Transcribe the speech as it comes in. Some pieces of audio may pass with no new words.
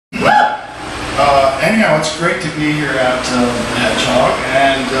Anyhow, it's great to be here at Hedgehog,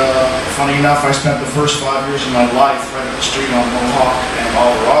 and funny enough, I spent the first 5 years of my life right up the street on Mohawk and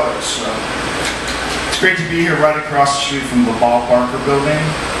Colorado, so it's great to be here right across the street from the Bob Barker building,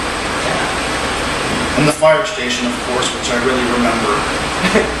 and the fire station, of course, which I really remember.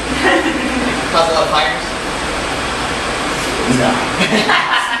 Cause a lot of fires? No.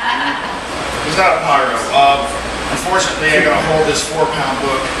 It's not a pyro. Unfortunately, I gotta hold this 4-pound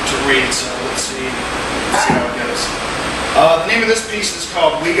book to read, so let's see how it goes. The name of this piece is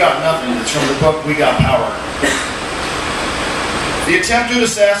called We Got Nothing. It's from the book We Got Power. The attempted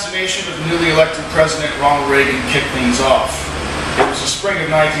assassination of newly elected President Ronald Reagan kicked things off. It was the spring of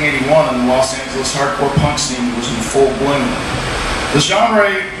 1981 and the Los Angeles hardcore punk scene was in full bloom. The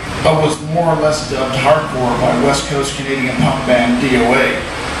genre was more or less dubbed hardcore by West Coast Canadian punk band DOA,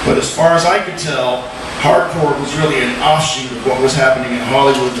 but as far as I could tell, hardcore was really an offshoot of what was happening in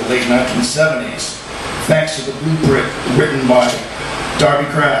Hollywood in the late 1970s, thanks to the blueprint written by Darby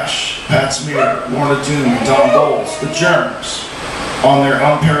Crash, Pat Smear, Lorna Doone, Don Bowles, The Germs, on their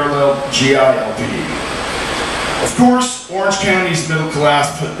unparalleled GI LP. Of course, Orange County's Middle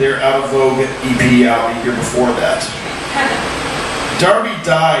Class put their out-of-vogue EP out a year before that. Darby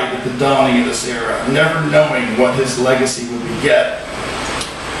died at the dawning of this era, never knowing what his legacy would beget.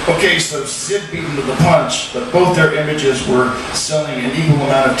 Okay, so Sid beat him to the punch, but both their images were selling an equal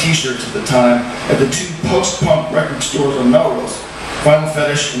amount of t-shirts at the time at the two post-punk record stores on Melrose, Final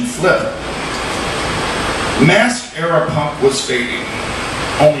Fetish and Flip. Mask-era punk was fading.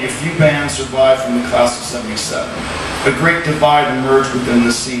 Only a few bands survived from the class of '77. A great divide emerged within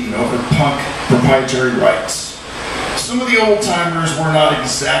the scene over punk proprietary rights. Some of the old-timers were not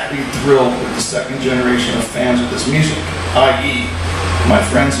exactly thrilled with the second generation of fans of this music, i.e., my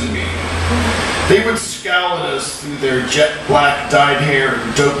friends and me. They would scowl at us through their jet black dyed hair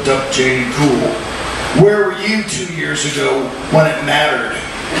and doped up jaded cool. Where were you 2 years ago when it mattered?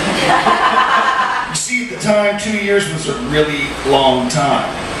 You see, at the time, 2 years was a really long time.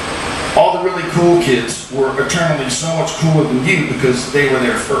 All the really cool kids were eternally so much cooler than you because they were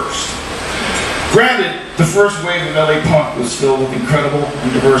there first. Granted, the first wave of LA punk was filled with incredible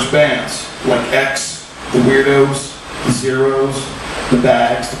and diverse bands like X, the Weirdos, the Zeros, the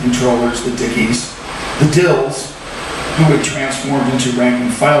Bags, the Controllers, the Dickies, the Dills, who had transformed into rank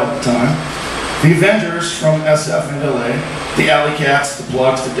and file at the time, the Avengers from SF and LA, the Alley Cats, the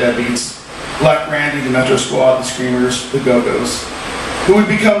Plugs, the Deadbeats, Black Randy, the Metro Squad, the Screamers, the Go-Go's, who would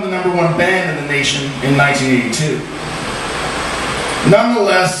become the #1 band in the nation in 1982.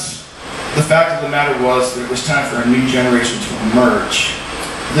 Nonetheless, the fact of the matter was that it was time for a new generation to emerge.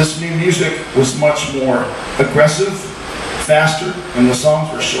 This new music was much more aggressive, faster, and the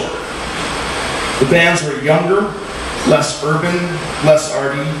songs were shorter. The bands were younger, less urban, less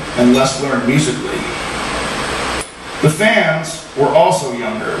arty, and less learned musically. The fans were also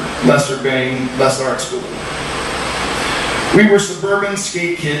younger, less urbane, less art school. We were suburban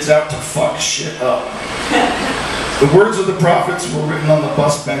skate kids out to fuck shit up. The words of the prophets were written on the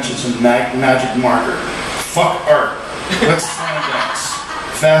bus benches in magic marker. Fuck art. Let's slam dance.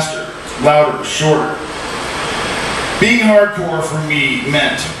 Faster, louder, shorter. Being hardcore for me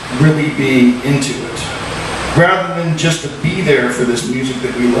meant really being into it. Rather than just to be there for this music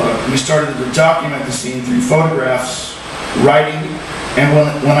that we loved, we started to document the scene through photographs, writing,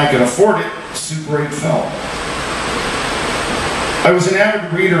 and when I could afford it, Super 8 film. I was an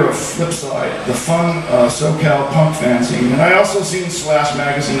avid reader of Flipside, the fun SoCal punk fanzine, and I also seen Slash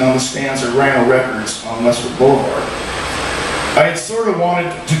magazine on the stands at Rhino Records on Westwood Boulevard. I had sort of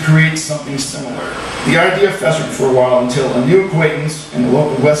wanted to create something similar. The idea festered for a while until a new acquaintance and a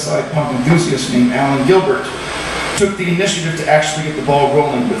local West Side punk enthusiast named Alan Gilbert took the initiative to actually get the ball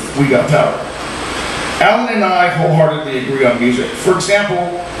rolling with We Got Power. Alan and I wholeheartedly agree on music. For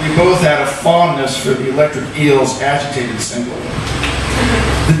example, we both had a fondness for the Electric Eel's Agitated single,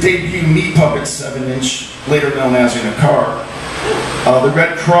 the debut Meat Puppets 7-inch, later known as In a Car, the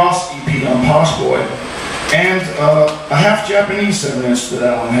Red Cross EP on Posh Boy, and a half-Japanese 7-inch that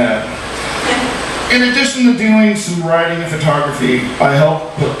Alan had. In addition to doing some writing and photography, I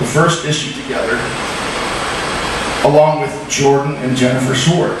helped put the first issue together, along with Jordan and Jennifer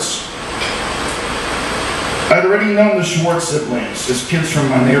Schwartz. I'd already known the Schwartz siblings as kids from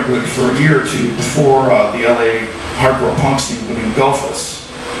my neighborhood for a year or two before the LA hardcore punk scene would engulf us.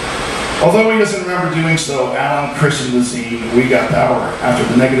 Although he doesn't remember doing so, Alan christened the zine We Got Power after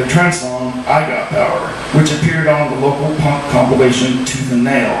the Negative Trend song I Got Power, which appeared on the local punk compilation Tooth and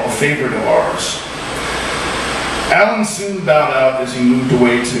Nail, a favorite of ours. Alan soon bowed out as he moved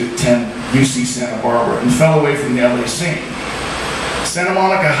away to attend UC Santa Barbara and fell away from the LA scene. Santa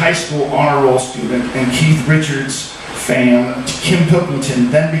Monica High School honor roll student and Keith Richards fan Kim Pilkington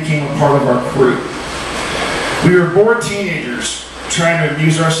then became a part of our crew. We were bored teenagers trying to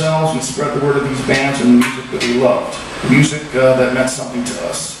amuse ourselves and spread the word of these bands and the music that we loved. Music that meant something to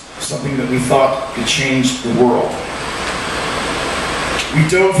us, something that we thought could change the world. We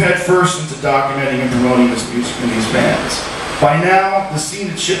dove headfirst into documenting and promoting this music and these bands. By now, the scene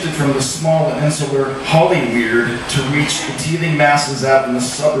had shifted from the small and insular Hollyweird to reach the teething masses out in the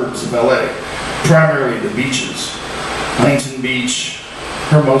suburbs of LA, primarily the beaches. Huntington Beach,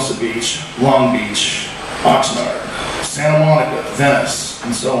 Hermosa Beach, Long Beach, Oxnard, Santa Monica, Venice,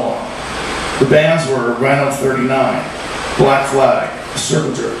 and so on. The bands were Rhino 39, Black Flag,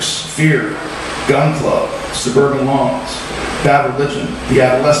 Circle Jerks, Fear, Gun Club, Suburban Lawns, Bad Religion, The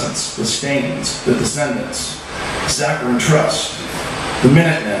Adolescents, The Stains, The Descendants, Saccharine Trust, The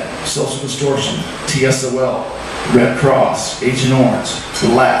Minutemen, Social Distortion, TSOL, Red Cross, Agent Orange, The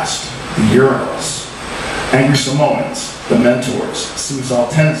Last, The Urinals, Angry Samoans, The Mentors, Suicidal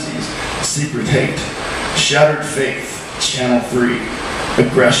Tendencies, Secret Hate, Shattered Faith, Channel 3,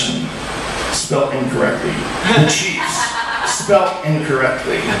 Aggression, spelled incorrectly, The Chiefs, spelled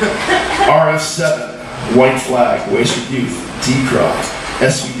incorrectly, RF7, White Flag, Wasted Youth, D-Cry,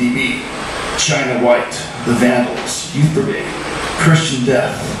 SVDB, China White, The Vandals, Youth Brigade, Christian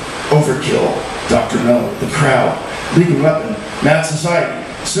Death, Overkill, Dr. No, The Crowd, Legal Weapon, Mad Society,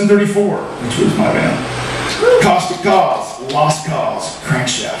 Sin 34, which was my band, Caustic Cause, Lost Cause,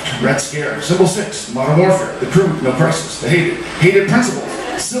 Crankshaft, Red Scare, Symbol 6, Modern Warfare, The Crew, No Crisis, The Hated Principles,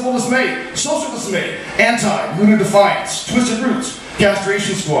 Civil Dismay, Social Dismay, Anti, Lunar Defiance, Twisted Roots,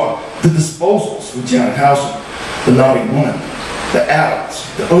 Castration Squad, The Disposals with Janet Housen, The Naughty Woman, The Adams,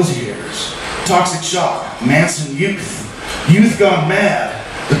 The Ozzy Hairs, Toxic Shock, Manson Youth, Youth Gone Mad,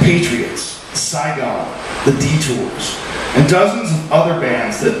 The Patriots, Saigon, The Detours, and dozens of other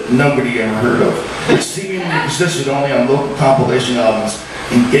bands that nobody ever heard of, which seemingly existed only on local compilation albums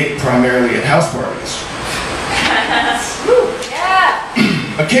and gigged primarily at house parties.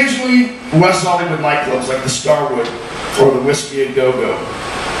 Occasionally, West Hollywood nightclubs like the Starwood or the Whiskey a Go-Go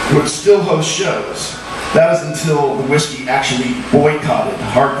would still host shows. That is until the Whiskey actually boycotted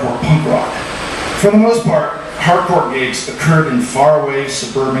hardcore punk rock. For the most part, hardcore gigs occurred in faraway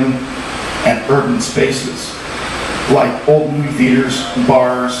suburban and urban spaces, like old movie theaters,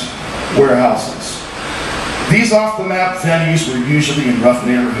 bars, warehouses. These off-the-map venues were usually in rough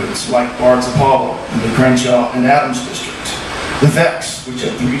neighborhoods, like Bard's Apollo in the Crenshaw and Adams district, the Vex, which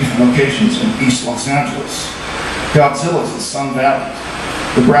had 3 different locations in East Los Angeles, Godzilla's in Sun Valley,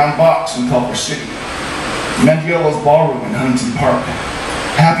 the Brown Box in Culver City, Mendiola's Ballroom in Huntington Park,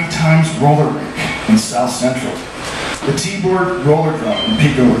 Happy Times Roller Rink in South Central, the T-Board Roller Drum in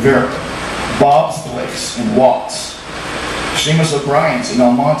Pico Rivera, Bob's Place in Watts, Seamus O'Brien's in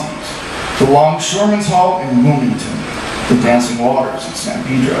El Monte, the Longshoremen's Hall in Wilmington, the Dancing Waters in San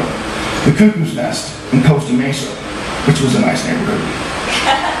Pedro, the Cuckoo's Nest in Costa Mesa, which was a nice neighborhood,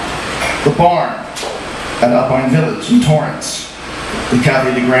 the Barn at Alpine Village in Torrance, the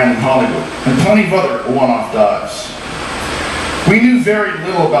Cafe de Grand in Hollywood, and plenty of other one-off dives. We knew very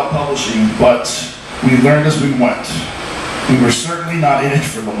little about publishing, but we learned as we went. We were certainly not in it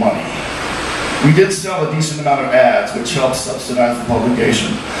for the money. We did sell a decent amount of ads, which helped subsidize the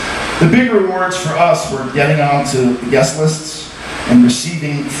publication. The big rewards for us were getting onto the guest lists and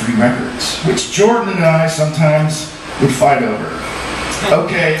receiving free records, which Jordan and I sometimes would fight over.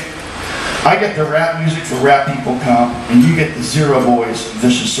 Okay, I get the rap music for Rap People comp, and you get the Zero Boys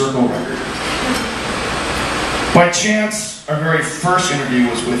Vicious Circle record. By chance, our very first interview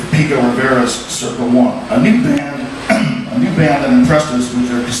was with Pico Rivera's Circle One, a new band that impressed us with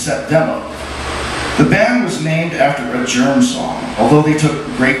their cassette demo. The band was named after a Germ song, although they took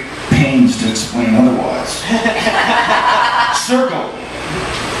great pains to explain otherwise. Circle,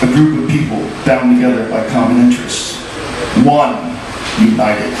 a group of people bound together by common interests. One,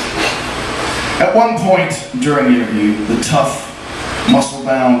 united. At one point during the interview, the tough,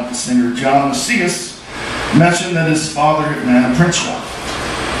 muscle-bound singer John Macias mentioned that his father had ran a print shop.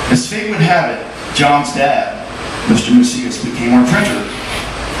 As fate would have it, John's dad, Mr. Macias, became our printer.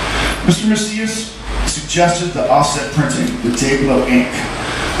 Mr. Macias suggested the offset printing, the Day-Glow ink,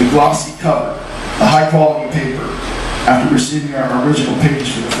 the glossy cover, the high-quality paper. After receiving our original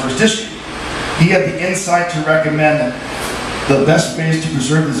page for the first issue, he had the insight to recommend the best ways to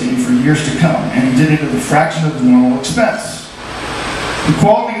preserve the zine for years to come, and he did it at a fraction of the normal expense. The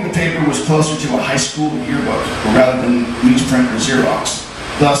quality of the paper was closer to a high school yearbook, rather than newsprint or Xerox.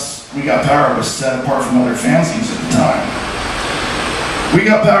 Thus, We Got Power was set apart from other fanzines at the time. We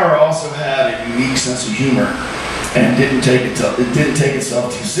Got Power also had a unique sense of humor. and it didn't take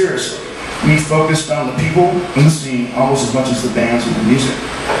itself too seriously. We focused on the people and the scene almost as much as the bands or the music.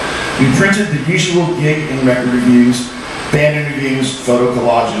 We printed the usual gig and record reviews, band interviews, photo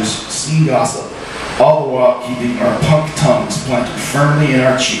collages, scene gossip, all the while keeping our punk tongues planted firmly in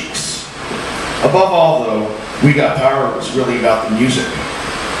our cheeks. Above all, though, We Got Power was really about the music.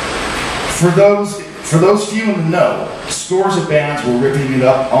 For those few in the know, scores of bands were ripping it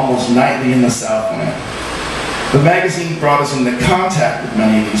up almost nightly in the Southland. The magazine brought us into contact with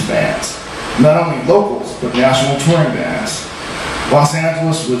many of these bands, not only locals, but national touring bands. Los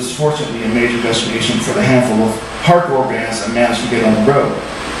Angeles was fortunately a major destination for the handful of hardcore bands that managed to get on the road.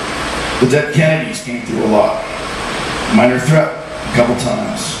 The Dead Kennedys came through a lot. Minor Threat a couple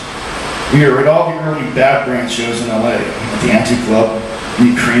times. We were at all the early Bad Brain shows in LA, at the Anti-Club, the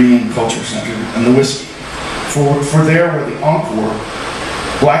Ukrainian Culture Center, and the Whiskey. For there were the Encore,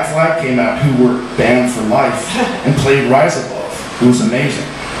 Black Flag came out, who were banned for life, and played Rise Above. It was amazing.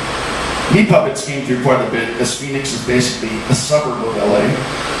 Meat Puppets came through quite a bit, as Phoenix is basically a suburb of LA.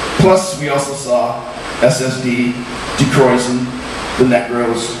 Plus, we also saw SSD, DeCroisen, The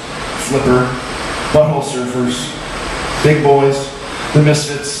Necros, Flipper, Butthole Surfers, Big Boys, The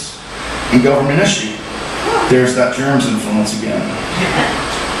Misfits, and Government Issue. There's that Germs influence again.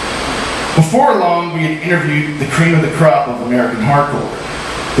 Before long, we had interviewed the cream of the crop of American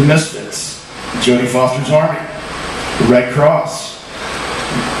hardcore. The Misfits, Jodie Foster's Army, the Red Cross,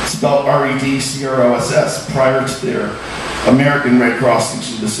 spelled REDCROSS prior to their American Red Cross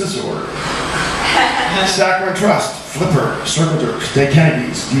cease and desist order. Saccharine Trust, Flipper, Circle Jerks, Dead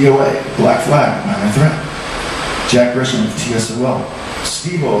Kennedys, DOA, Black Flag, Minor Threat, Jack Grisham of TSOL,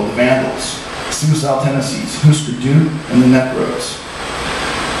 Steve-O, the Vandals, Suicidal Tendencies, Husker Du, and the Necros.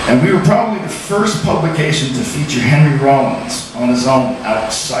 And we were probably the first publication to feature Henry Rollins on his own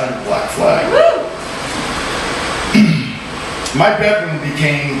outside of Black Flag. My bedroom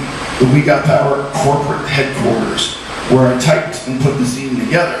became the We Got Power corporate headquarters, where I typed and put the zine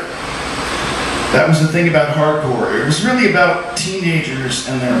together. That was the thing about hardcore. It was really about teenagers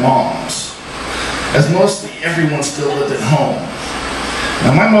and their moms, as mostly everyone still lived at home.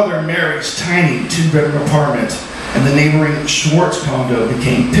 Now, my mother and Mary's tiny two-bedroom apartment and the neighboring Schwartz condo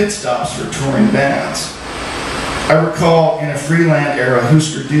became pit stops for touring bands. I recall in a Freeland era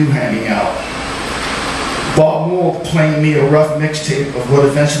Husker Du hanging out, Bob Mould playing me a rough mixtape of what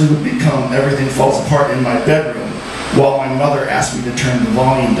eventually would become Everything Falls Apart in my bedroom, while my mother asked me to turn the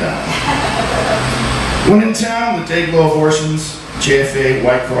volume down. When in town, the Dayglow Abortions, JFA,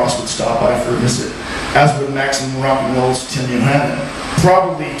 White Cross would stop by for a visit, as would Maximum Rock and Roll's Tim Yohannan,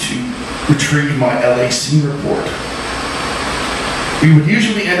 probably to retrieve my LA scene report. We would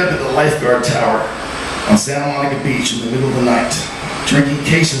usually end up at the lifeguard tower on Santa Monica Beach in the middle of the night, drinking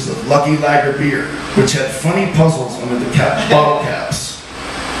cases of Lucky Lager beer, which had funny puzzles under the bottle caps.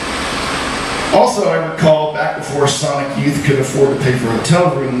 Also, I recall back before Sonic Youth could afford to pay for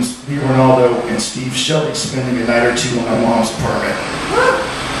hotel rooms, Lee Ronaldo and Steve Shelley spending a night or two in my mom's apartment.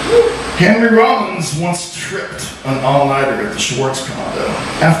 Henry Rollins once tripped an all-nighter at the Schwartz condo.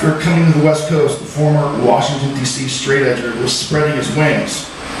 After coming to the West Coast, the former Washington, D.C. straight edger was spreading his wings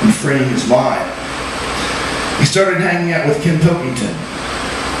and freeing his mind. He started hanging out with Kim Pilkington,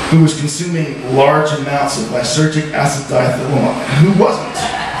 who was consuming large amounts of lysergic acid diethylamide. Who wasn't,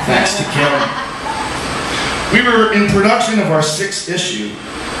 thanks to Kim? We were in production of our 6th issue,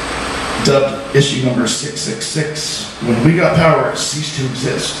 dubbed issue number 666, when We Got Power ceased to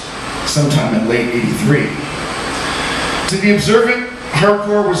exist, sometime in late '83. To the observant,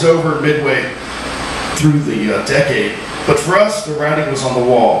 hardcore was over midway through the decade, but for us, the writing was on the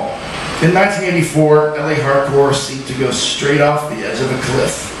wall. In 1984, LA hardcore seemed to go straight off the edge of a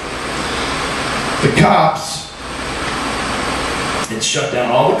cliff. The cops had shut down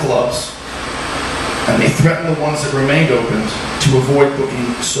all the clubs, and they threatened the ones that remained open to avoid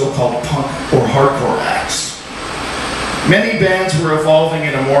booking so-called punk or hardcore acts. Many bands were evolving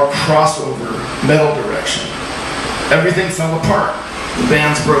in a more crossover metal direction. Everything fell apart. The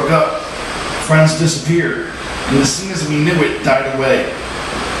bands broke up. Friends disappeared. And as soon as we knew it, died away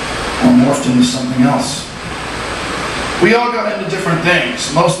or morphed into something else. We all got into different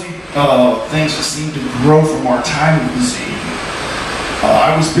things, mostly things that seemed to grow from our time in the scene.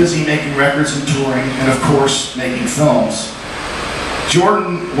 I was busy making records and touring, and of course, making films.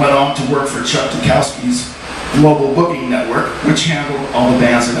 Jordan went on to work for Chuck Dukowski's Global Booking Network, which handled all the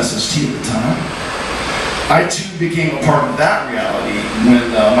bands at SST at the time. I too became a part of that reality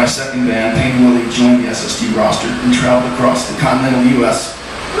when my second band, Pain Willie, joined the SST roster and traveled across the continental US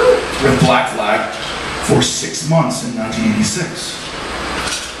with Black Flag for 6 months in 1986.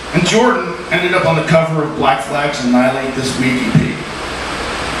 And Jordan ended up on the cover of Black Flag's Annihilate This Week EP.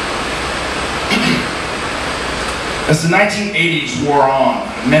 As the 1980s wore on,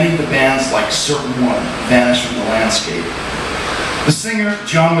 many of the bands like Certain One vanished from the landscape. The singer,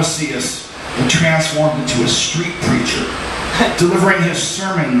 John Macias, had transformed into a street preacher, delivering his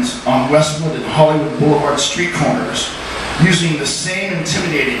sermons on Westwood and Hollywood Boulevard street corners, using the same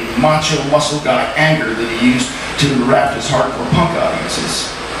intimidating macho muscle guy anger that he used to enrap his hardcore punk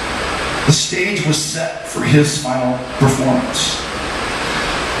audiences. The stage was set for his final performance.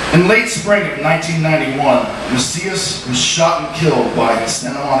 In late spring of 1991, Macias was shot and killed by the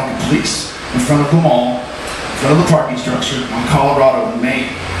Santa Monica police in front of the mall, in front of the parking structure on Colorado and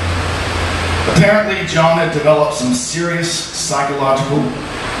Maine. Apparently, John had developed some serious psychological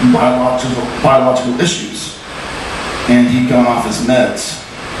and biological issues, and he'd gone off his meds.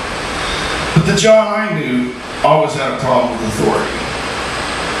 But the John I knew always had a problem with authority.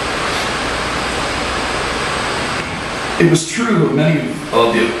 It was true of many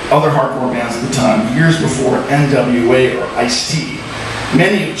of the other hardcore bands at the time, years before NWA or Ice-T.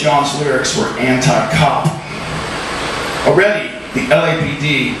 Many of John's lyrics were anti-cop. Already, the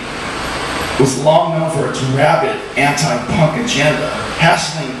LAPD was long known for its rabid anti-punk agenda,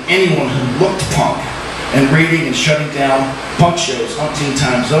 hassling anyone who looked punk and raiding and shutting down punk shows umpteen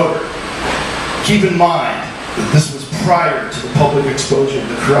times over. Keep in mind that this was prior to the public exposure of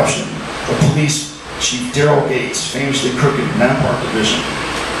the corruption of Police Chief Daryl Gates' famously crooked Manpark division.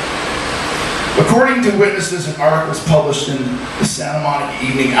 According to witnesses and articles published in the Santa Monica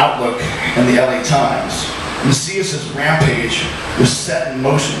Evening Outlook and the LA Times, Macias' rampage was set in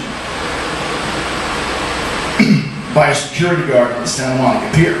motion by a security guard at the Santa Monica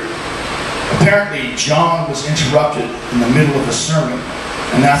Pier. Apparently, John was interrupted in the middle of a sermon,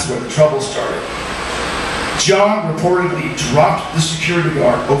 and that's where the trouble started. John reportedly dropped the security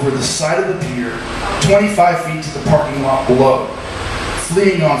guard over the side of the pier, 25 feet to the parking lot below,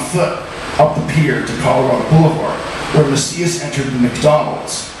 fleeing on foot up the pier to Colorado Boulevard, where Macias entered the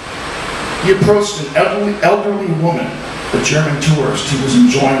McDonald's. He approached an elderly woman, a German tourist who was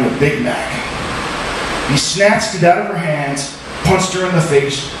enjoying a Big Mac. He snatched it out of her hands, punched her in the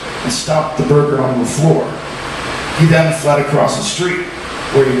face, and stomped the burger on the floor. He then fled across the street,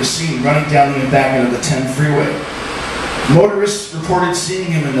 where he was seen running down the embankment of the 10 freeway. Motorists reported seeing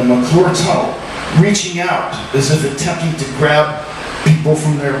him in the McClure Tunnel, reaching out as if attempting to grab people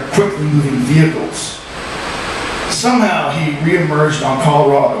from their quickly moving vehicles. Somehow he re-emerged on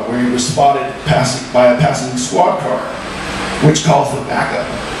Colorado, where he was spotted by a passing squad car, which called for backup,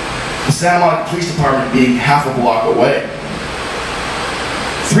 the Santa Monica Police Department being half a block away.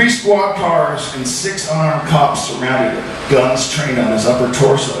 3 squad cars and 6 unarmed cops surrounded him, guns trained on his upper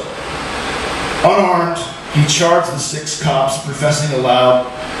torso. Unarmed, he charged the 6 cops, professing aloud,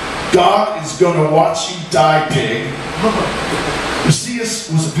 "God is gonna watch you die, pig." Macias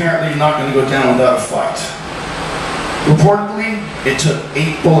was apparently not going to go down without a fight. Reportedly, it took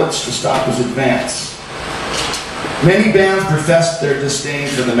 8 bullets to stop his advance. Many bands professed their disdain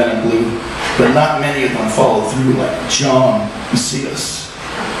for the Men in Blue, but not many of them followed through like John Macias.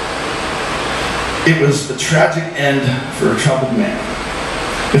 It was a tragic end for a troubled man.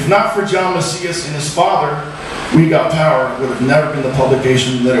 If not for John Macias and his father, We Got Power would have never been the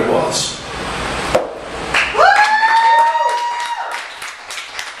publication that it was.